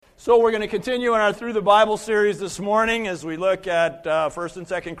So we're going to continue in our Through the Bible series this morning as we look at 1st and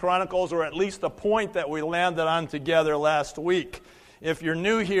 2nd Chronicles, or at least the point that we landed on together last week. If you're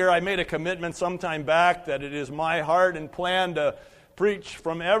new here, I made a commitment sometime back that it is my heart and plan to preach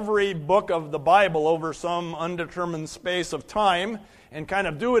from every book of the Bible over some undetermined space of time and kind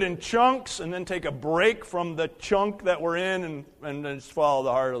of do it in chunks and then take a break from the chunk that we're in and just follow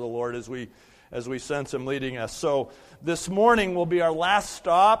the heart of the Lord as we sense Him leading us. So this morning will be our last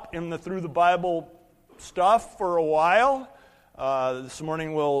stop in the Through the Bible stuff for a while. This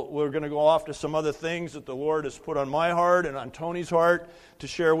morning we're going to go off to some other things that the Lord has put on my heart and on Tony's heart to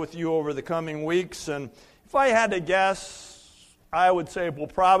share with you over the coming weeks. And if I had to guess, I would say we'll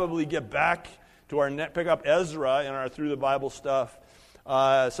probably get back to pick up Ezra in our Through the Bible stuff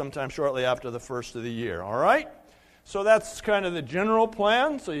sometime shortly after the first of the year. All right? So that's kind of the general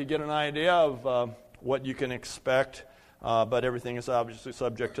plan, so you get an idea of what you can expect. But everything is obviously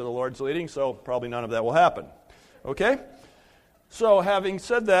subject to the Lord's leading, so probably none of that will happen. Okay? So having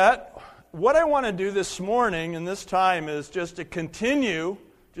said that, what I want to do this morning and this time is just to continue,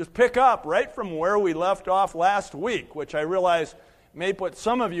 just pick up right from where we left off last week, which I realize may put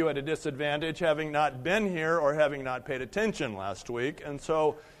some of you at a disadvantage having not been here or having not paid attention last week. And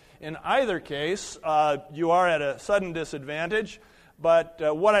so in either case, you are at a sudden disadvantage. But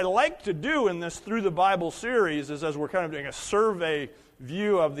what I like to do in this Through the Bible series is, as we're kind of doing a survey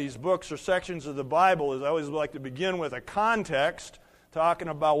view of these books or sections of the Bible, is I always like to begin with a context, talking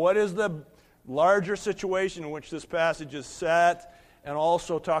about what is the larger situation in which this passage is set, and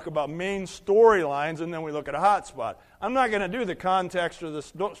also talk about main storylines, and then we look at a hot spot. I'm not going to do the context or the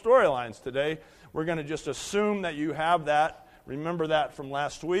storylines today. We're going to just assume that you have that. Remember that from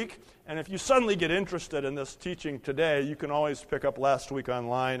last week. And if you suddenly get interested in this teaching today, you can always pick up last week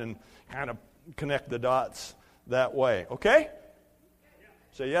online and kind of connect the dots that way. Okay?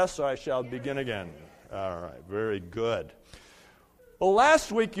 Say yes, or I shall begin again. All right, very good. Well,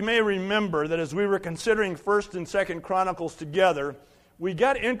 last week you may remember that as we were considering 1st and 2nd Chronicles together, we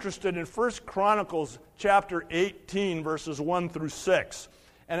got interested in 1st Chronicles chapter 18, verses 1 through 6.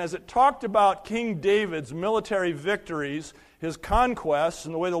 And as it talked about King David's military victories, his conquests,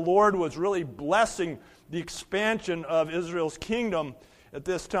 and the way the Lord was really blessing the expansion of Israel's kingdom at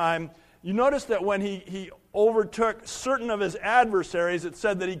this time, you notice that when he overtook certain of his adversaries, it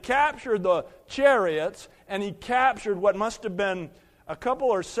said that he captured the chariots, and he captured what must have been a couple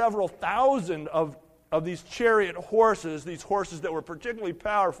or several thousand of these chariot horses, these horses that were particularly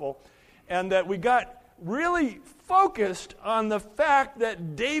powerful, and that we got really focused on the fact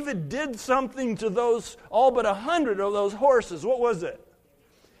that David did something to those, all but 100 of those horses. What was it?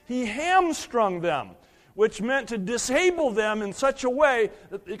 He hamstrung them, which meant to disable them in such a way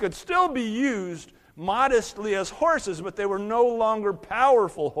that they could still be used modestly as horses, but they were no longer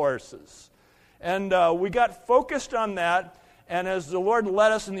powerful horses. And we got focused on that, and as the Lord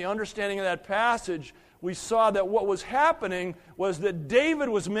led us in the understanding of that passage, we saw that what was happening was that David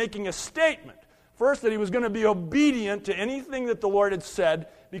was making a statement. First, that he was going to be obedient to anything that the Lord had said,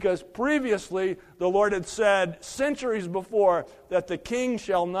 because previously the Lord had said centuries before that the king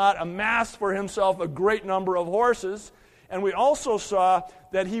shall not amass for himself a great number of horses. And we also saw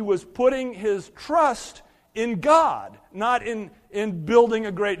that he was putting his trust in God, not in building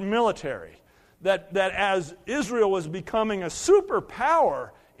a great military. That as Israel was becoming a superpower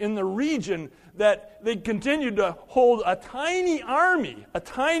in the region, that they continued to hold a tiny army, a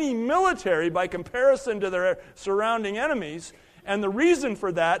tiny military by comparison to their surrounding enemies. And the reason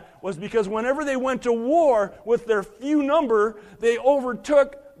for that was because whenever they went to war with their few number, they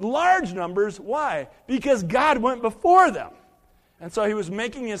overtook large numbers. Why? Because God went before them. And so he was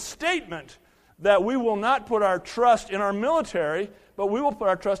making a statement that we will not put our trust in our military, but we will put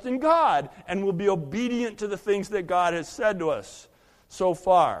our trust in God, and we'll be obedient to the things that God has said to us so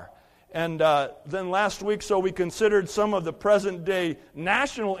far. And then last week, so we considered some of the present-day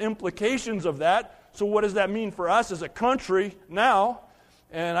national implications of that. So what does that mean for us as a country now?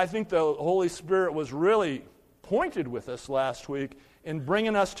 And I think the Holy Spirit was really pointed with us last week in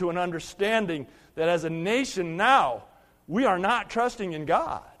bringing us to an understanding that as a nation now, we are not trusting in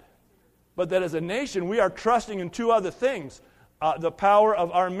God, but that as a nation, we are trusting in two other things, the power of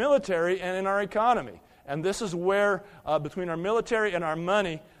our military and in our economy. And this is where, between our military and our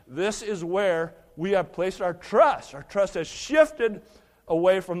money, this is where we have placed our trust. Our trust has shifted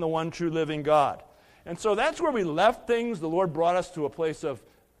away from the one true living God. And so that's where we left things. The Lord brought us to a place of,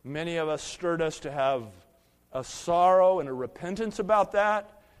 many of us stirred us to have a sorrow and a repentance about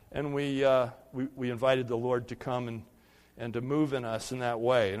that. And we invited the Lord to come and to move in us in that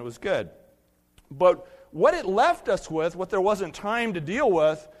way. And it was good. But what it left us with, what there wasn't time to deal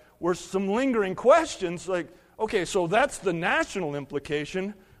with, were some lingering questions like, okay, so that's the national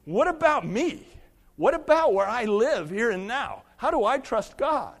implication. What about me? What about where I live here and now? How do I trust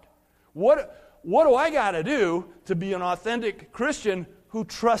God? What do I got to do to be an authentic Christian who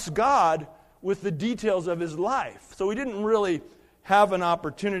trusts God with the details of his life? So we didn't really have an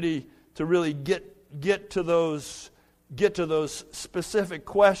opportunity to really get to those specific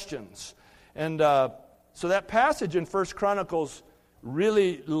questions. And so that passage in 1 Chronicles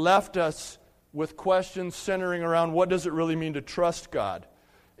really left us with questions centering around what does it really mean to trust God.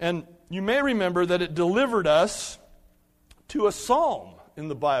 And you may remember that it delivered us to a psalm in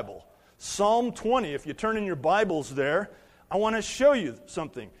the Bible. Psalm 20. If you turn in your Bibles there, I want to show you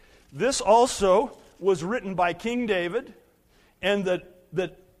something. This also was written by King David, and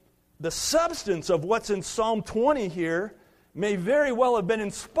the substance of what's in Psalm 20 here may very well have been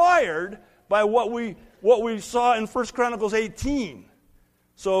inspired by what we saw in 1 Chronicles 18.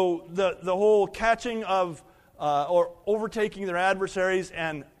 So the whole catching of or overtaking their adversaries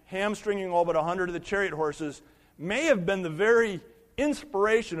and hamstringing all but 100 of the chariot horses may have been the very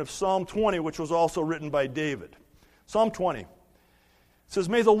inspiration of Psalm 20, which was also written by David. Psalm 20 says,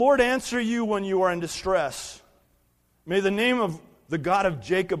 "May the Lord answer you when you are in distress. May the name of the God of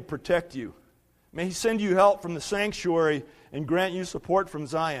Jacob protect you. May he send you help from the sanctuary and grant you support from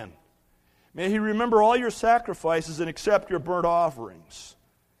Zion. May he remember all your sacrifices and accept your burnt offerings.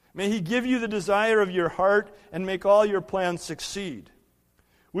 May he give you the desire of your heart and make all your plans succeed.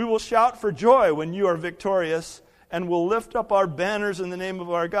 We will shout for joy when you are victorious, and will lift up our banners in the name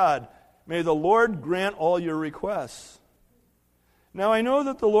of our God. May the Lord grant all your requests. Now I know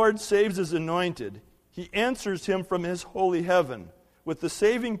that the Lord saves his anointed. He answers him from his holy heaven with the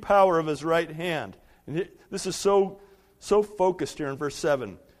saving power of his right hand." And this is so focused here in verse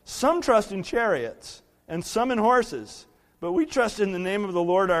 7. "Some trust in chariots and some in horses, but we trust in the name of the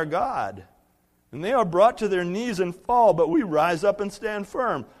Lord our God. And they are brought to their knees and fall, but we rise up and stand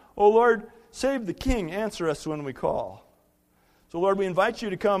firm. O Lord, save the king. Answer us when we call." So Lord, we invite you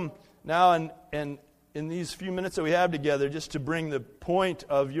to come now and in these few minutes that we have together just to bring the point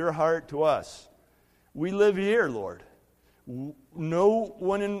of your heart to us. We live here, Lord. No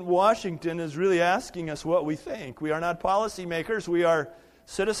one in Washington is really asking us what we think. We are not policymakers. We are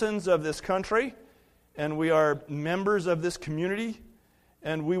citizens of this country, and we are members of this community,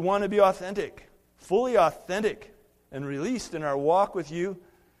 and we want to be authentic, fully authentic, and released in our walk with you.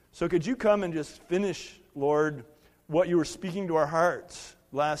 So could you come and just finish, Lord, what you were speaking to our hearts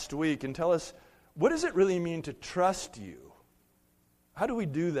last week and tell us, what does it really mean to trust you? How do we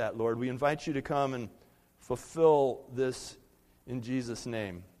do that, Lord? We invite you to come and fulfill this in Jesus'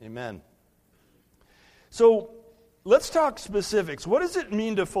 name. Amen. So let's talk specifics. What does it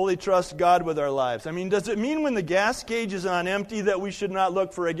mean to fully trust God with our lives? I mean, does it mean when the gas gauge is on empty that we should not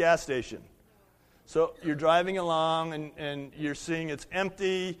look for a gas station? So you're driving along and you're seeing it's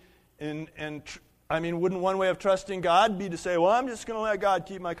empty, I mean, wouldn't one way of trusting God be to say, well, I'm just going to let God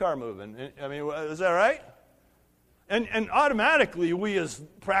keep my car moving? I mean, is that right? And automatically, we as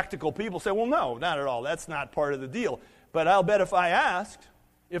practical people say, well, no, not at all. That's not part of the deal. But I'll bet if I asked,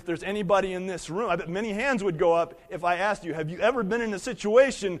 if there's anybody in this room, I bet many hands would go up if I asked you, have you ever been in a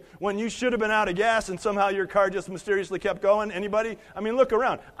situation when you should have been out of gas and somehow your car just mysteriously kept going? Anybody? I mean, look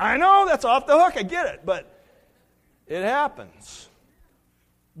around. I know that's off the hook. I get it. But it happens.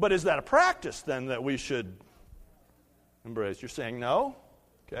 But is that a practice then that we should embrace? You're saying no?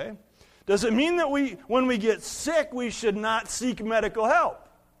 Okay. Does it mean that when we get sick, we should not seek medical help?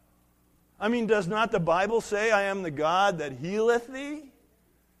 I mean, does not the Bible say, I am the God that healeth thee?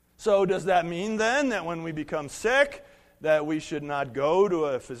 So does that mean then that when we become sick, that we should not go to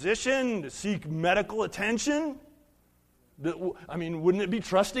a physician to seek medical attention? I mean, wouldn't it be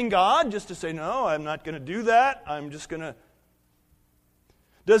trusting God just to say, no, I'm not going to do that. I'm just going to...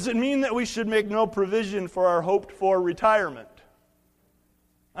 Does it mean that we should make no provision for our hoped-for retirement?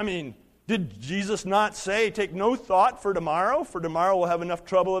 I mean, did Jesus not say, take no thought for tomorrow will have enough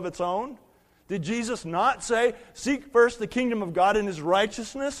trouble of its own? Did Jesus not say, seek first the kingdom of God and his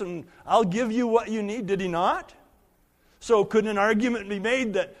righteousness, and I'll give you what you need? Did he not? So could an argument be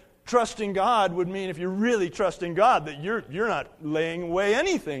made that trusting God would mean, if you're really trusting God, that you're not laying away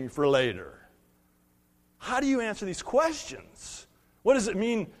anything for later? How do you answer these questions? What does it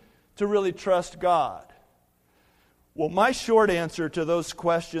mean to really trust God? Well, my short answer to those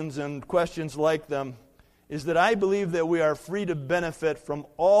questions and questions like them is that I believe that we are free to benefit from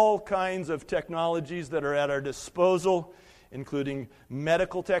all kinds of technologies that are at our disposal including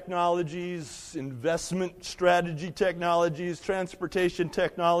medical technologies, investment strategy technologies, transportation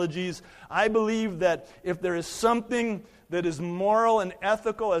technologies. I believe that if there is something that is moral and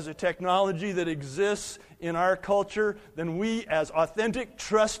ethical as a technology that exists in our culture, then we as authentic,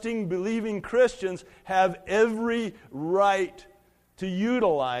 trusting, believing Christians have every right to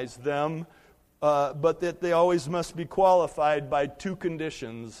utilize them, but that they always must be qualified by two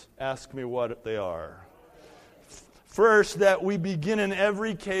conditions. Ask me what they are. First, that we begin in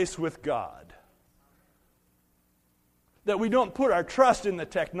every case with God. That we don't put our trust in the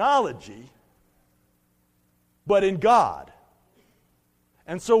technology, but in God.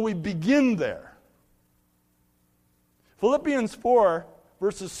 And so we begin there. Philippians 4,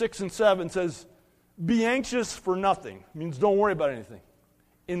 verses 6 and 7 says, be anxious for nothing. It means don't worry about anything.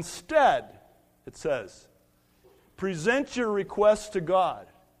 Instead, it says, present your requests to God.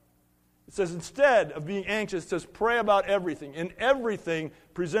 It says instead of being anxious, it says pray about everything. In everything,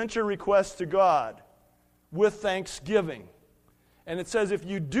 present your requests to God with thanksgiving. And it says if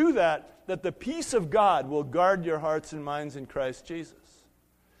you do that the peace of God will guard your hearts and minds in Christ Jesus.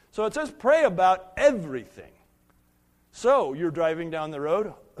 So it says pray about everything. So you're driving down the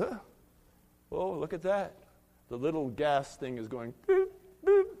road. Oh, look at that. The little gas thing is going boop,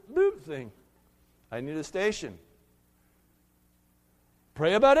 boop, boop thing. I need a station.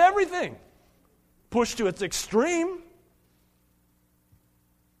 Pray about everything. Pushed to its extreme.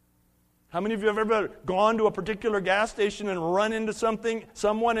 How many of you have ever gone to a particular gas station and run into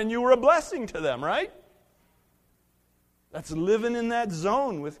someone, and you were a blessing to them, right? That's living in that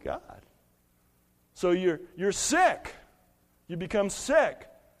zone with God. So you're sick. You become sick.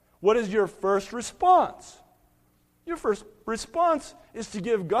 What is your first response? Your first response is to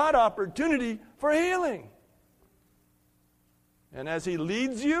give God opportunity for healing. And as He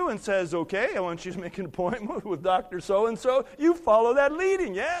leads you and says, okay, I want you to make an appointment with Dr. So-and-so, you follow that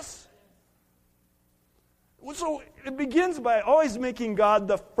leading, yes? So it begins by always making God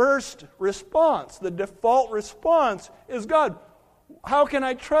the first response. The default response is, God, how can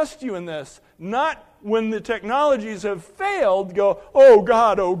I trust you in this? Not when the technologies have failed, go, oh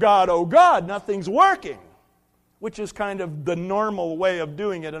God, oh God, oh God, nothing's working. Which is kind of the normal way of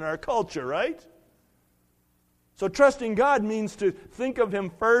doing it in our culture, right? So trusting God means to think of Him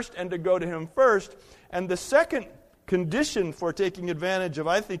first and to go to Him first. And the second condition for taking advantage of,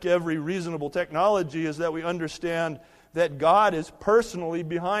 I think, every reasonable technology is that we understand that God is personally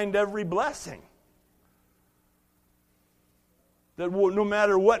behind every blessing. That no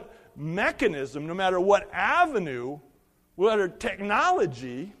matter what mechanism, no matter what avenue, whatever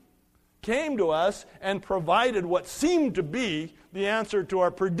technology came to us and provided what seemed to be the answer to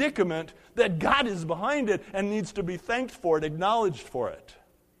our predicament, that God is behind it and needs to be thanked for it, acknowledged for it.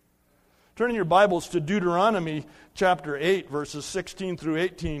 Turn your Bibles to Deuteronomy chapter 8, verses 16 through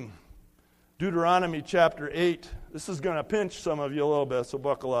 18. Deuteronomy chapter 8. This is going to pinch some of you a little bit, so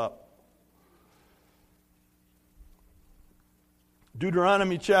buckle up.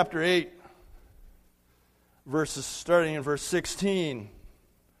 Deuteronomy chapter 8, verses starting in verse 16.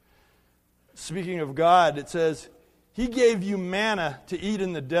 Speaking of God, it says, He gave you manna to eat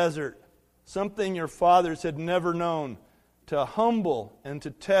in the desert, something your fathers had never known, to humble and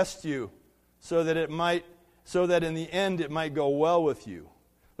to test you, so that in the end it might go well with you.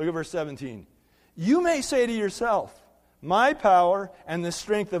 Look at verse 17. You may say to yourself, my power and the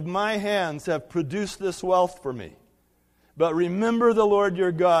strength of my hands have produced this wealth for me. But remember the Lord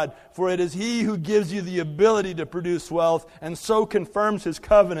your God, for it is He who gives you the ability to produce wealth, and so confirms His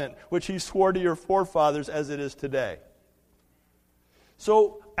covenant, which He swore to your forefathers as it is today.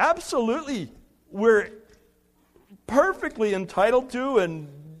 So, absolutely, we're perfectly entitled to and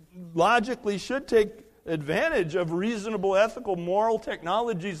logically should take advantage of reasonable, ethical, moral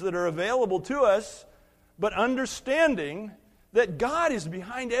technologies that are available to us, but understanding that God is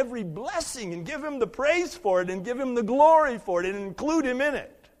behind every blessing, and give Him the praise for it, and give Him the glory for it, and include Him in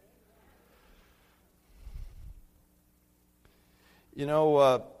it. You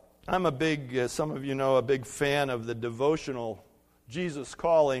know, I'm a big, some of you know, a big fan of the devotional Jesus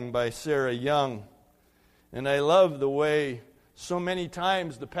Calling by Sarah Young. And I love the way so many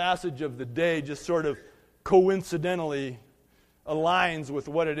times the passage of the day just sort of coincidentally aligns with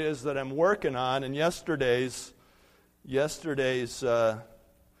what it is that I'm working on. And yesterday's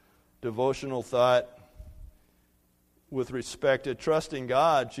devotional thought with respect to trusting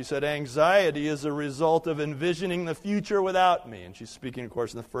God, she said, anxiety is a result of envisioning the future without me. And she's speaking, of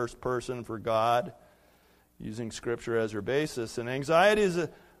course, in the first person for God, using Scripture as her basis. And anxiety is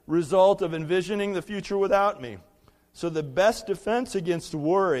a result of envisioning the future without me. So the best defense against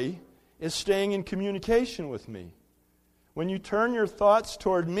worry is staying in communication with me. When you turn your thoughts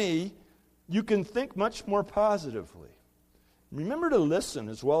toward me, you can think much more positively. Remember to listen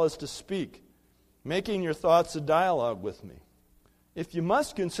as well as to speak, making your thoughts a dialogue with me. If you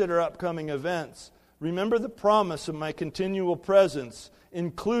must consider upcoming events, remember the promise of my continual presence.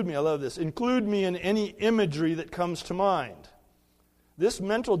 Include me, I love this, include me in any imagery that comes to mind. This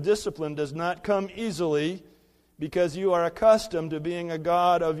mental discipline does not come easily because you are accustomed to being a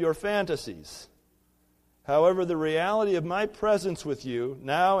god of your fantasies. However, the reality of my presence with you,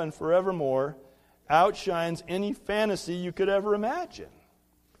 now and forevermore, outshines any fantasy you could ever imagine.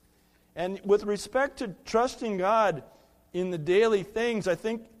 And with respect to trusting God in the daily things, I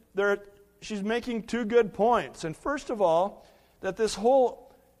think she's making two good points. And first of all, that this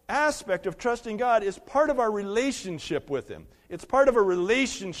whole aspect of trusting God is part of our relationship with Him. It's part of a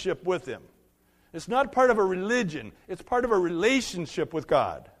relationship with Him. It's not part of a religion. It's part of a relationship with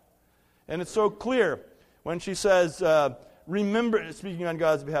God. And it's so clear when she says, remember, speaking on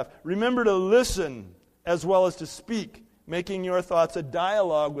God's behalf, remember to listen as well as to speak, making your thoughts a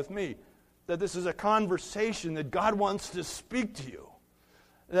dialogue with me. That this is a conversation that God wants to speak to you.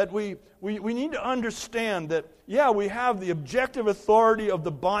 That we need to understand that, we have the objective authority of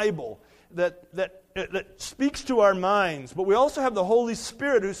the Bible that speaks to our minds, but we also have the Holy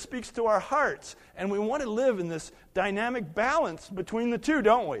Spirit who speaks to our hearts. And we want to live in this dynamic balance between the two,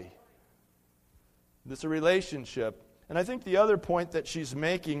 don't we? This is a relationship. And I think the other point that she's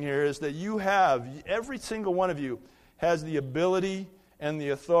making here is that every single one of you has the ability and the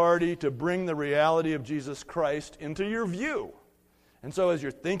authority to bring the reality of Jesus Christ into your view. And so as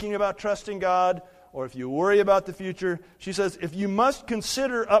you're thinking about trusting God, or if you worry about the future, she says, if you must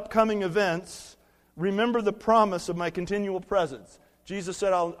consider upcoming events, remember the promise of my continual presence. Jesus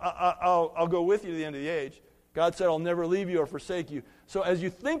said, I'll go with you to the end of the age. God said, I'll never leave you or forsake you. So as you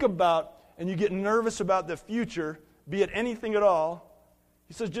think about and you get nervous about the future, be it anything at all,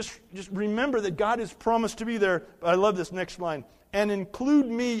 he says, just remember that God has promised to be there. I love this next line. And include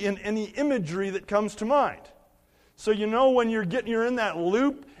me in any imagery that comes to mind. So when you're in that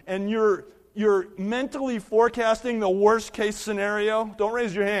loop and you're mentally forecasting the worst case scenario, don't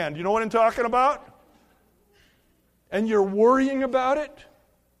raise your hand. You know what I'm talking about? And you're worrying about it.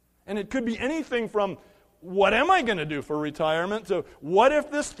 And it could be anything from, what am I going to do for retirement? So what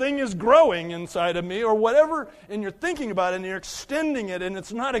if this thing is growing inside of me or whatever, and you're thinking about it and you're extending it and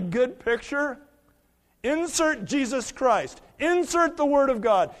it's not a good picture? Insert Jesus Christ. Insert the Word of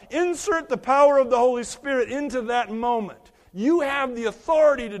God. Insert the power of the Holy Spirit into that moment. You have the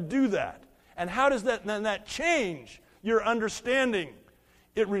authority to do that. And how does that change your understanding?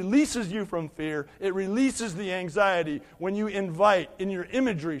 It releases you from fear. It releases the anxiety when you invite in your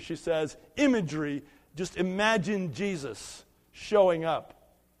imagery, she says, imagery. Just imagine Jesus showing up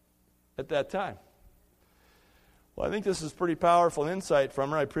at that time. Well, I think this is pretty powerful insight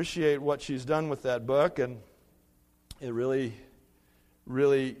from her. I appreciate what she's done with that book, and it really,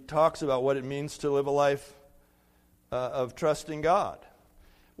 really talks about what it means to live a life of trusting God.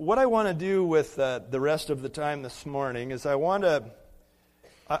 What I want to do with the rest of the time this morning is I want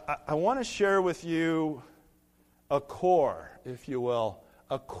to share with you a core, if you will,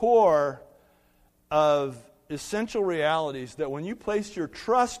 a core of essential realities that when you place your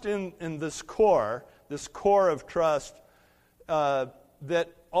trust in this core of trust, that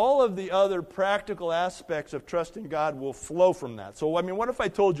all of the other practical aspects of trusting God will flow from that. So, what if I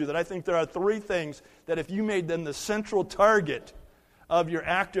told you that I think there are three things that if you made them the central target of your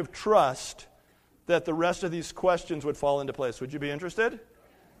act of trust, that the rest of these questions would fall into place? Would you be interested?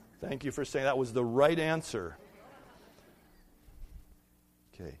 Thank you for saying that was the right answer.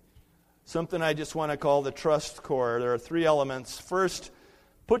 Okay. Something I just want to call the trust core. There are three elements. First,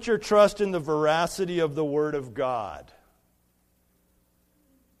 put your trust in the veracity of the Word of God.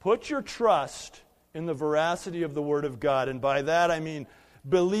 Put your trust in the veracity of the Word of God. And by that I mean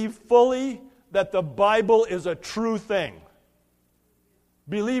believe fully that the Bible is a true thing.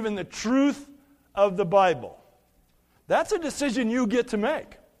 Believe in the truth of the Bible. That's a decision you get to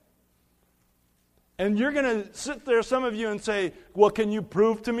make. And you're going to sit there, some of you, and say, well, can you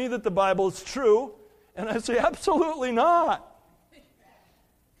prove to me that the Bible is true? And I say, absolutely not.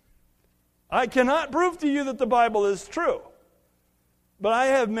 I cannot prove to you that the Bible is true. But I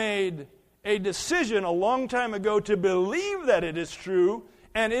have made a decision a long time ago to believe that it is true,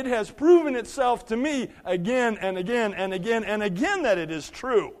 and it has proven itself to me again and again and again and again that it is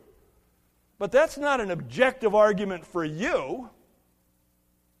true. But that's not an objective argument for you.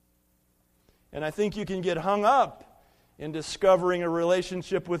 And I think you can get hung up in discovering a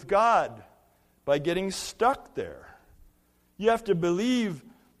relationship with God by getting stuck there. You have to believe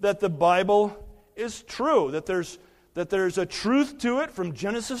that the Bible is true, that there's that there's a truth to it from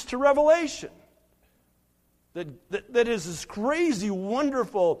Genesis to Revelation. That is this crazy,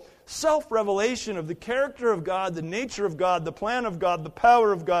 wonderful self-revelation of the character of God, the nature of God, the plan of God, the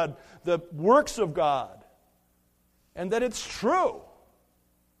power of God, the works of God. And that it's true.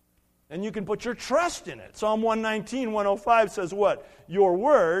 And you can put your trust in it. Psalm 119, 105 says what? Your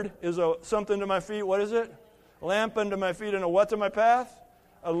word is something to my feet. What is it? A lamp unto my feet and a what to my path?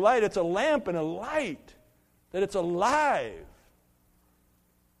 A light. It's a lamp and a light. That it's alive.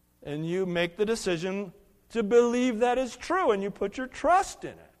 And you make the decision to believe that is true, and you put your trust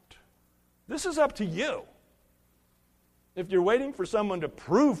in it. This is up to you. If you're waiting for someone to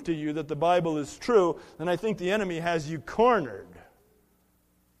prove to you that the Bible is true, then I think the enemy has you cornered.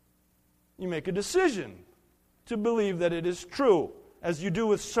 You make a decision to believe that it is true, as you do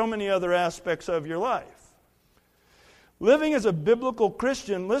with so many other aspects of your life. Living as a biblical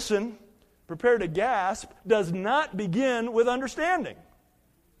Christian, listen, prepare to gasp, does not begin with understanding.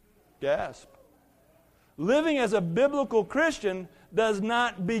 Gasp. Living as a biblical Christian does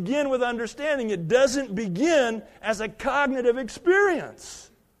not begin with understanding. It doesn't begin as a cognitive experience.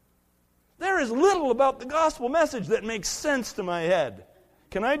 There is little about the gospel message that makes sense to my head.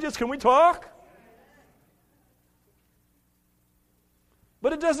 Can we talk?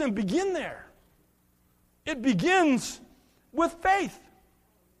 But it doesn't begin there. It begins with faith.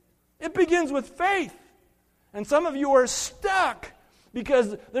 It begins with faith. And some of you are stuck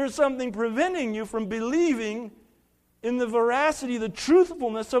because there's something preventing you from believing in the veracity, the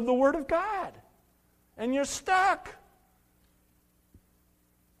truthfulness of the Word of God. And you're stuck.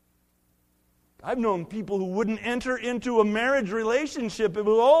 I've known people who wouldn't enter into a marriage relationship. It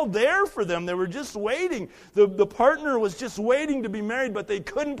was all there for them. They were just waiting. The partner was just waiting to be married, but they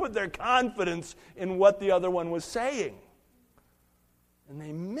couldn't put their confidence in what the other one was saying. And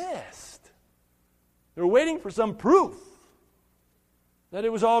they missed. They were waiting for some proof that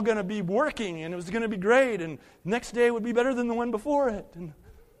it was all going to be working and it was going to be great and next day would be better than the one before it.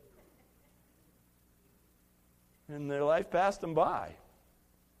 And their life passed them by,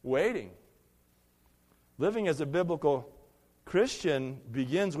 waiting. Living as a biblical Christian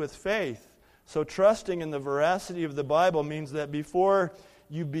begins with faith. So trusting in the veracity of the Bible means that before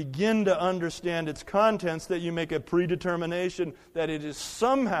you begin to understand its contents, that you make a predetermination that it is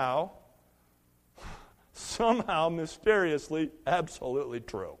somehow mysteriously, absolutely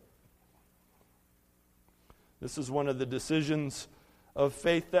true. This is one of the decisions of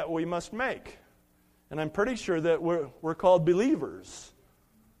faith that we must make. And I'm pretty sure that we're called believers.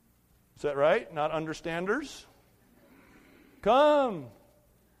 Is that right? Not understanders? Come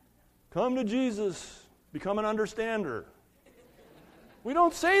to Jesus. Become an understander. We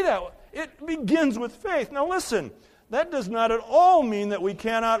don't say that. It begins with faith. Now listen, that does not at all mean that we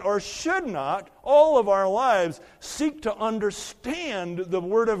cannot or should not, all of our lives, seek to understand the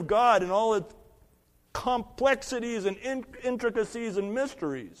Word of God and all its complexities and intricacies and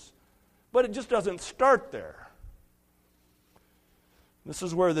mysteries. But it just doesn't start there. This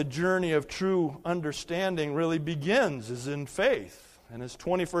is where the journey of true understanding really begins, is in faith. And as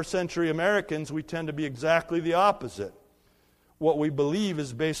 21st century Americans, we tend to be exactly the opposite. What we believe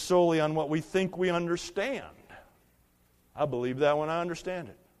is based solely on what we think we understand. I believe that when I understand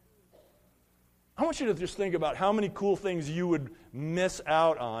it. I want you to just think about how many cool things you would miss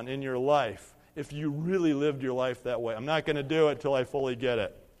out on in your life if you really lived your life that way. I'm not going to do it till I fully get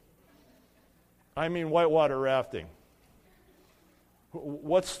it. I mean whitewater rafting.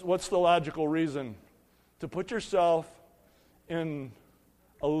 What's the logical reason to put yourself in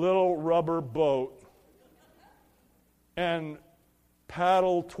a little rubber boat and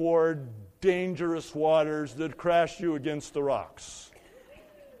paddle toward dangerous waters that crash you against the rocks?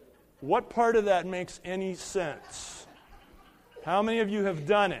 What part of that makes any sense? How many of you have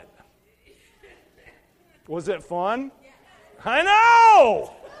done it? Was it fun? I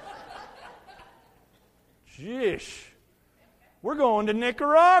know! Jeesh. We're going to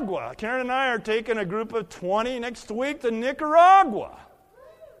Nicaragua. Karen and I are taking a group of 20 next week to Nicaragua.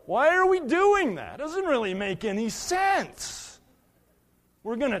 Why are we doing that? It doesn't really make any sense.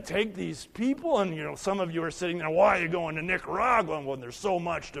 We're going to take these people, and some of you are sitting there, why are you going to Nicaragua when there's so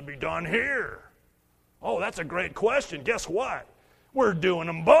much to be done here? Oh, that's a great question. Guess what? We're doing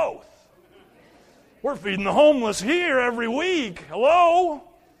them both. We're feeding the homeless here every week. Hello?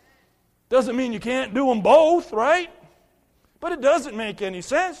 Doesn't mean you can't do them both, right? But it doesn't make any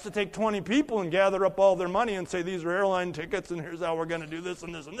sense to take 20 people and gather up all their money and say, these are airline tickets and here's how we're going to do this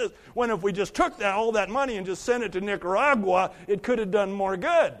and this and this. When if we just took all that money and just sent it to Nicaragua, it could have done more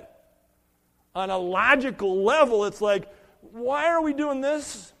good. On a logical level, it's like, why are we doing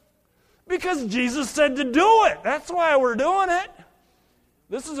this? Because Jesus said to do it. That's why we're doing it.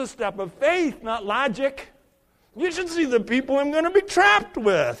 This is a step of faith, not logic. You should see the people I'm going to be trapped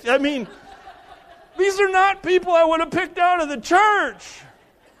with. I mean, these are not people I would have picked out of the church.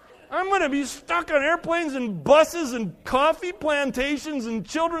 I'm going to be stuck on airplanes and buses and coffee plantations and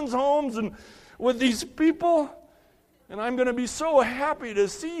children's homes and with these people. And I'm going to be so happy to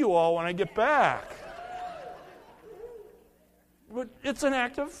see you all when I get back. But it's an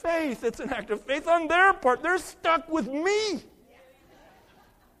act of faith. It's an act of faith on their part. They're stuck with me.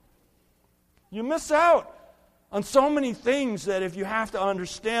 You miss out on so many things that if you have to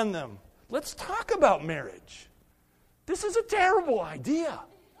understand them. Let's talk about marriage. This is a terrible idea.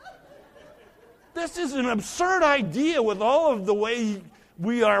 This is an absurd idea with all of the way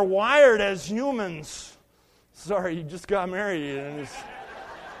we are wired as humans. Sorry, you just got married and it's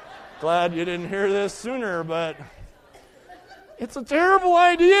glad you didn't hear this sooner, but it's a terrible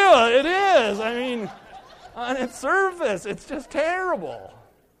idea. It is. I mean, on its surface, it's just terrible.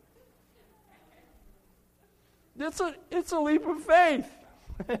 It's a leap of faith.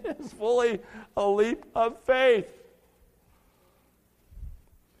 It's fully a leap of faith.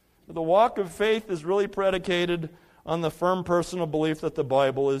 The walk of faith is really predicated on the firm personal belief that the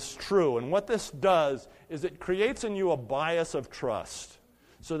Bible is true. And what this does is it creates in you a bias of trust,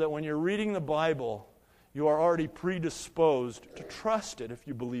 so that when you're reading the Bible, you are already predisposed to trust it if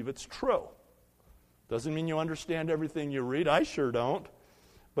you believe it's true. Doesn't mean you understand everything you read. I sure don't.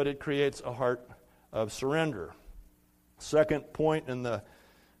 But it creates a heart of surrender. Second point in the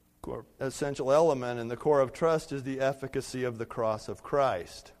essential element in the core of trust is the efficacy of the cross of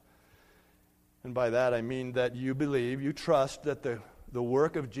Christ. And by that I mean that you believe, you trust that the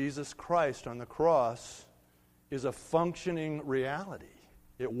work of Jesus Christ on the cross is a functioning reality.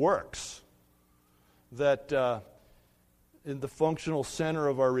 It works. That in the functional center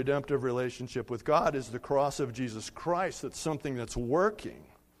of our redemptive relationship with God is the cross of Jesus Christ. That's something that's working.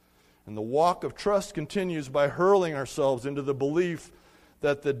 And the walk of trust continues by hurling ourselves into the belief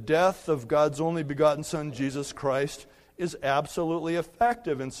that the death of God's only begotten Son, Jesus Christ, is absolutely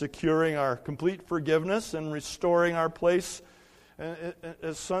effective in securing our complete forgiveness and restoring our place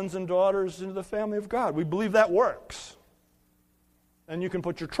as sons and daughters into the family of God. We believe that works. And you can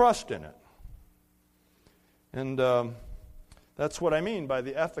put your trust in it. And that's what I mean by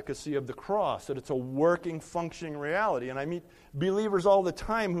the efficacy of the cross, that it's a working, functioning reality. And I meet believers all the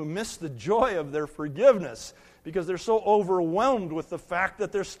time who miss the joy of their forgiveness because they're so overwhelmed with the fact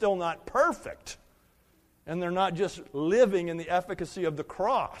that they're still not perfect. And they're not just living in the efficacy of the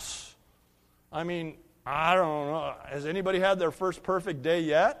cross. I mean, I don't know. Has anybody had their first perfect day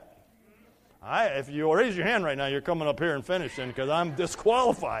yet? If you raise your hand right now, you're coming up here and finishing because I'm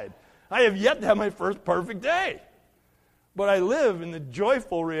disqualified. I have yet to have my first perfect day. But I live in the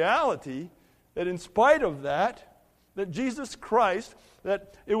joyful reality that in spite of that Jesus Christ,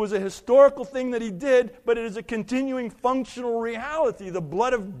 that it was a historical thing that He did, but it is a continuing functional reality. The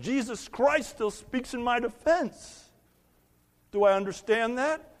blood of Jesus Christ still speaks in my defense. Do I understand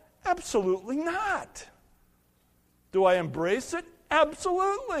that? Absolutely not. Do I embrace it?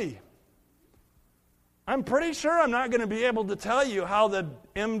 Absolutely. I'm pretty sure I'm not going to be able to tell you how the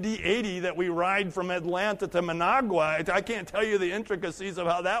MD-80 that we ride from Atlanta to Managua, I can't tell you the intricacies of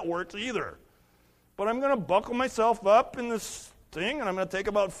how that works either. But I'm going to buckle myself up in this thing, and I'm going to take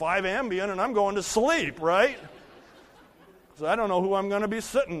about 5 Ambien, and I'm going to sleep, right? Because I don't know who I'm going to be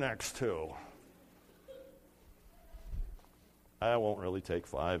sitting next to. I won't really take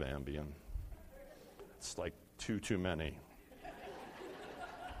 5 Ambien. It's like too many.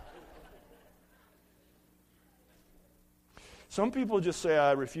 Some people just say,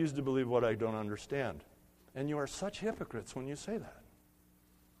 I refuse to believe what I don't understand. And you are such hypocrites when you say that.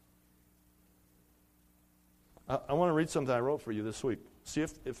 I want to read something I wrote for you this week. See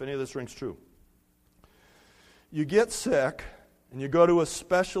if any of this rings true. You get sick, and you go to a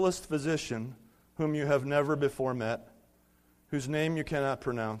specialist physician whom you have never before met, whose name you cannot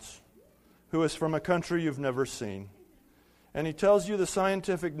pronounce, who is from a country you've never seen. And he tells you the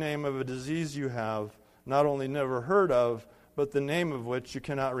scientific name of a disease you have not only never heard of, but the name of which you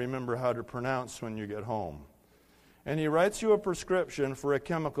cannot remember how to pronounce when you get home. And he writes you a prescription for a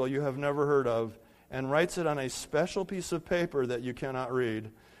chemical you have never heard of, and writes it on a special piece of paper that you cannot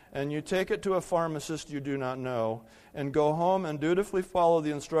read. And you take it to a pharmacist you do not know, and go home and dutifully follow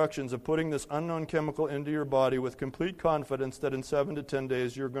the instructions of putting this unknown chemical into your body with complete confidence that in 7 to 10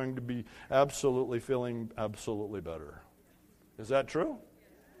 days you're going to be feeling absolutely better. Is that true?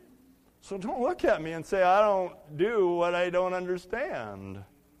 So don't look at me and say, I don't do what I don't understand.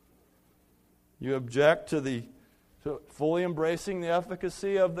 You object to the So fully embracing the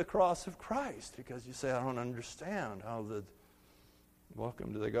efficacy of the cross of Christ, because you say, I don't understand how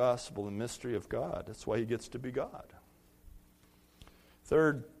welcome to the gospel, the mystery of God. That's why he gets to be God.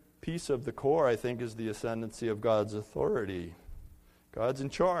 Third piece of the core, I think, is the ascendancy of God's authority. God's in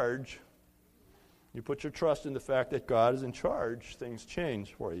charge. You put your trust in the fact that God is in charge, things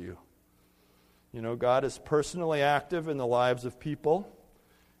change for you. You know, God is personally active in the lives of people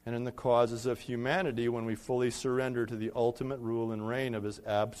and in the causes of humanity when we fully surrender to the ultimate rule and reign of his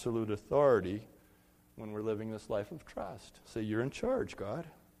absolute authority when we're living this life of trust. Say, you're in charge, God.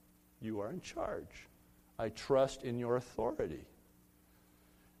 You are in charge. I trust in your authority.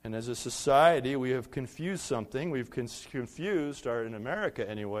 And as a society, we have confused something. We've confused, or in America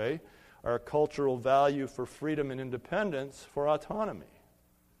anyway, our cultural value for freedom and independence for autonomy.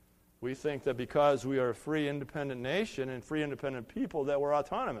 We think that because we are a free, independent nation and free, independent people, that we're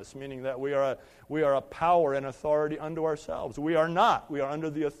autonomous, meaning that we are a power and authority unto ourselves. We are not. We are under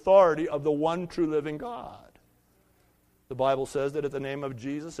the authority of the one true living God. The Bible says that at the name of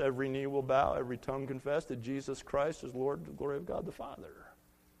Jesus, every knee will bow, every tongue confess that Jesus Christ is Lord to the glory of God the Father.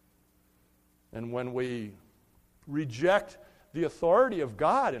 And when we reject the authority of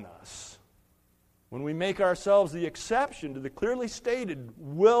God in us, when we make ourselves the exception to the clearly stated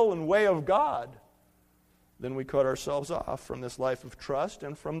will and way of God, then we cut ourselves off from this life of trust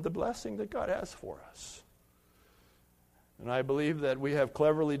and from the blessing that God has for us. And I believe that we have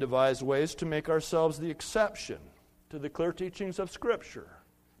cleverly devised ways to make ourselves the exception to the clear teachings of Scripture.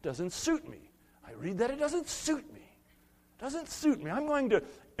 It doesn't suit me. I read that, it doesn't suit me. It doesn't suit me. I'm going to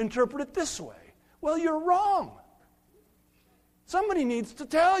interpret it this way. Well, you're wrong. Somebody needs to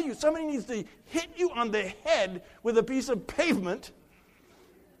tell you. Somebody needs to hit you on the head with a piece of pavement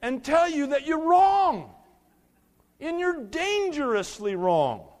and tell you that you're wrong. And you're dangerously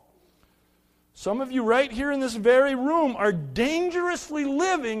wrong. Some of you right here in this very room are dangerously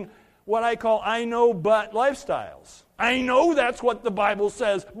living what I call I know but lifestyles. I know that's what the Bible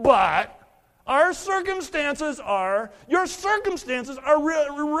says, but your circumstances are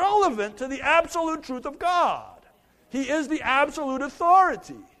irrelevant to the absolute truth of God. He is the absolute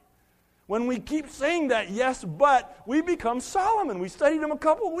authority. When we keep saying that, yes, but, we become Solomon. We studied him a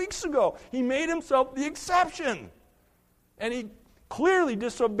couple of weeks ago. He made himself the exception. And he clearly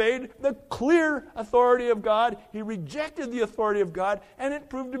disobeyed the clear authority of God. He rejected the authority of God, and it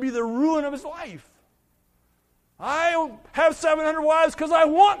proved to be the ruin of his life. I have 700 wives because I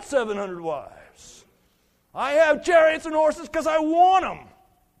want 700 wives. I have chariots and horses because I want them.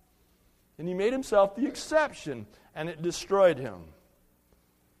 And he made himself the exception, and it destroyed him.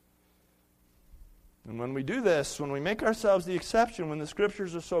 And when we do this, when we make ourselves the exception, when the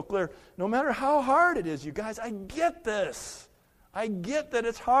Scriptures are so clear, no matter how hard it is, you guys, I get this. I get that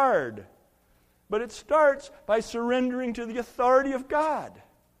it's hard. But it starts by surrendering to the authority of God.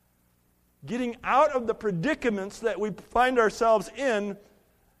 Getting out of the predicaments that we find ourselves in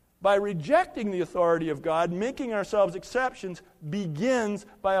by rejecting the authority of God, making ourselves exceptions, begins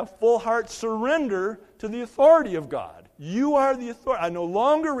by a full heart surrender to the authority of God. You are the authority. I no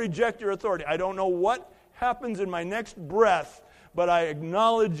longer reject your authority. I don't know what happens in my next breath, but I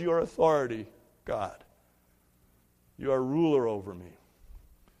acknowledge your authority, God. You are ruler over me.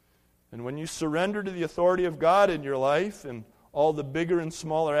 And when you surrender to the authority of God in your life and all the bigger and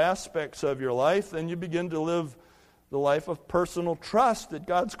smaller aspects of your life, then you begin to live the life of personal trust that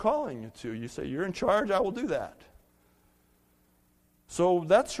God's calling you to. You say, you're in charge, I will do that. So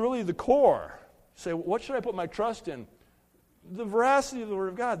that's really the core. You say, what should I put my trust in? The veracity of the Word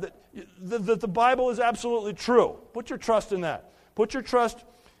of God, that the Bible is absolutely true. Put your trust in that. Put your trust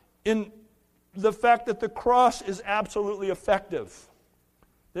in the fact that the cross is absolutely effective.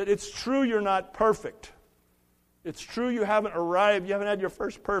 That it's true you're not perfect. It's true you haven't arrived, you haven't had your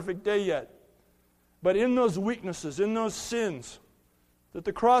first perfect day yet. But in those weaknesses, in those sins, that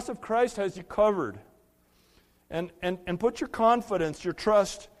the cross of Christ has you covered. And put your confidence, your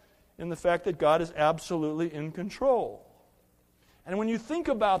trust in the fact that God is absolutely in control. And when you think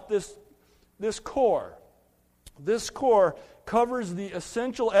about this core covers the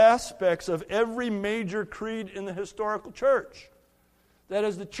essential aspects of every major creed in the historical church. That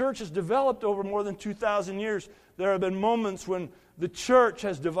as the church has developed over more than 2,000 years, there have been moments when the church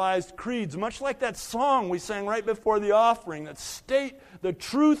has devised creeds, much like that song we sang right before the offering, that state the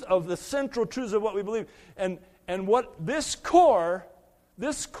truth of the central truths of what we believe. And what this core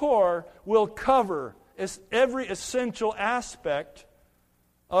will cover is every essential aspect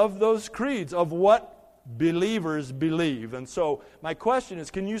of those creeds, of what believers believe. And so my question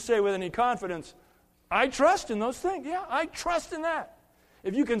is, can you say with any confidence, I trust in those things? Yeah, I trust in that.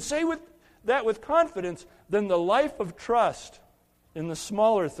 If you can say that with confidence, then the life of trust in the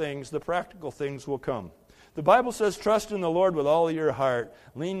smaller things, the practical things, will come. The Bible says, trust in the Lord with all your heart.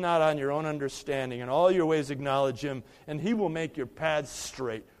 Lean not on your own understanding. In all your ways acknowledge Him, and He will make your paths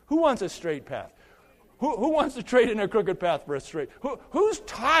straight. Who wants a straight path? Who wants to trade in a crooked path for a straight? Who's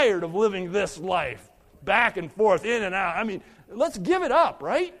tired of living this life? Back and forth, in and out. I mean, let's give it up,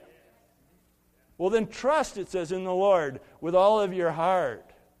 right? Well, then trust, it says, in the Lord with all of your heart.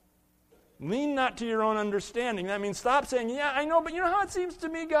 Lean not to your own understanding. That means stop saying, yeah, I know, but you know how it seems to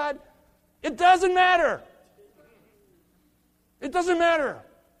me, God? It doesn't matter. It doesn't matter.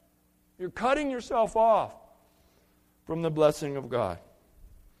 You're cutting yourself off from the blessing of God.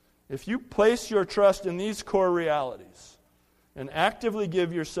 If you place your trust in these core realities and actively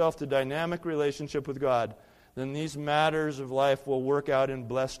give yourself to dynamic relationship with God, then these matters of life will work out in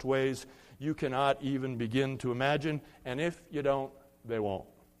blessed ways you cannot even begin to imagine. And if you don't, they won't.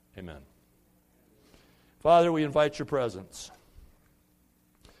 Amen. Father, we invite your presence.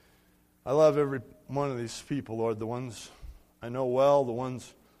 I love every one of these people, Lord, the ones I know well, the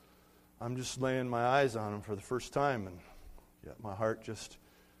ones I'm just laying my eyes on them for the first time, and yet my heart just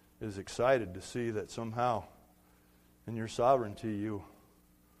is excited to see that somehow in your sovereignty you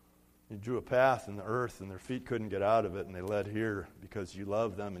drew a path in the earth and their feet couldn't get out of it, and they led here because you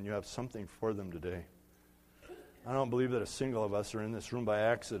love them and you have something for them today. I don't believe that a single of us are in this room by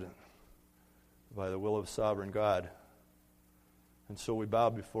accident, by the will of sovereign God. And so we bow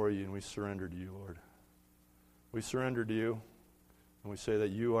before you and we surrender to you, Lord. We surrender to you and we say that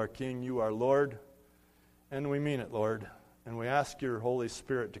you are King, you are Lord, and we mean it, Lord. And we ask your Holy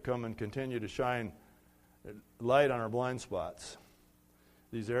Spirit to come and continue to shine light on our blind spots,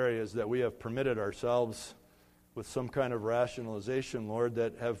 these areas that we have permitted ourselves with some kind of rationalization, Lord,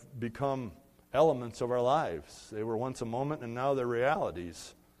 that have become elements of our lives. They were once a moment and now they're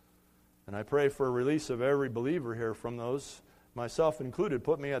realities. And I pray for a release of every believer here from those, myself included.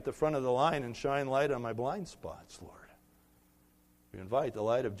 Put me at the front of the line and shine light on my blind spots, Lord. We invite the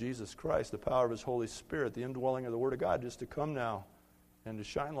light of Jesus Christ, the power of His Holy Spirit, the indwelling of the Word of God, just to come now and to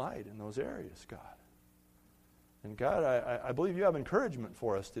shine light in those areas, God. And God, I believe you have encouragement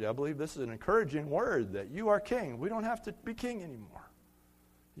for us today. I believe this is an encouraging word that you are King. We don't have to be king anymore.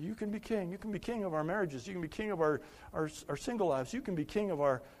 You can be king. You can be king of our marriages. You can be king of our single lives. You can be king of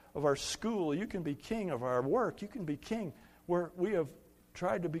our school. You can be king of our work. You can be king where we have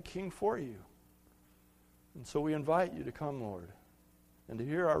tried to be king for you. And so we invite you to come, Lord, and to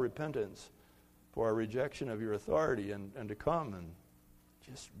hear our repentance for our rejection of your authority, and to come and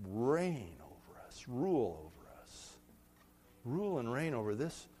just reign over us, rule over us. Rule and reign over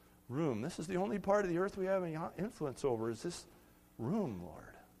this room. This is the only part of the earth we have any influence over, is this room, Lord.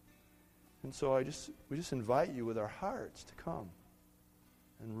 And so we just invite you with our hearts to come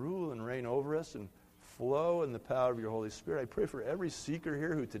and rule and reign over us and flow in the power of your Holy Spirit. I pray for every seeker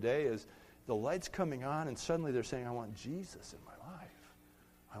here who today is, the light's coming on and suddenly they're saying, I want Jesus in my life.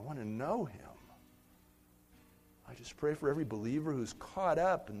 I want to know Him. I just pray for every believer who's caught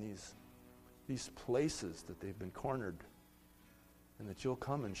up in these places that they've been cornered, and that you'll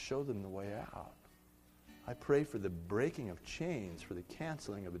come and show them the way out. I pray for the breaking of chains, for the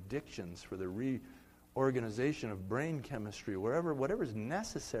canceling of addictions, for the reorganization of brain chemistry, whatever is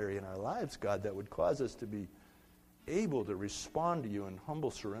necessary in our lives, God, that would cause us to be able to respond to you in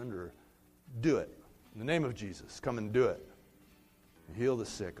humble surrender. Do it. In the name of Jesus, come and do it. And heal the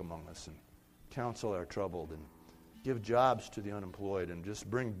sick among us, and counsel our troubled, and give jobs to the unemployed, and just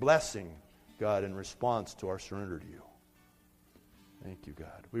bring blessing, God, in response to our surrender to you. Thank you,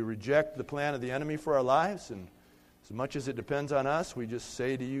 God. We reject the plan of the enemy for our lives, and as much as it depends on us, we just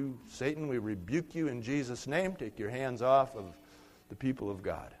say to you, Satan, we rebuke you in Jesus' name. Take your hands off of the people of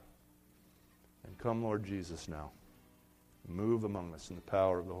God. And come, Lord Jesus, now. Move among us in the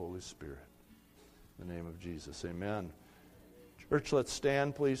power of the Holy Spirit. In the name of Jesus, amen. Church, let's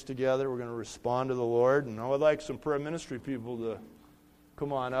stand, please, together. We're going to respond to the Lord. And I would like some prayer ministry people to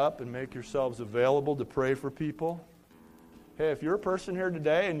come on up and make yourselves available to pray for people. Hey, if you're a person here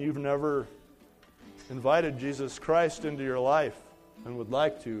today and you've never invited Jesus Christ into your life and would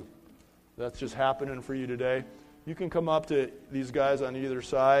like to, that's just happening for you today, you can come up to these guys on either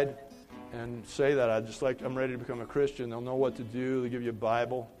side and say that. I'm ready to become a Christian. They'll know what to do. They'll give you a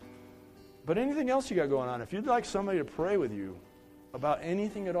Bible. But anything else you got going on, if you'd like somebody to pray with you about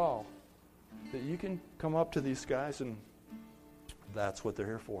anything at all, that you can come up to these guys, and that's what they're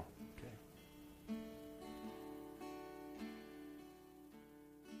here for.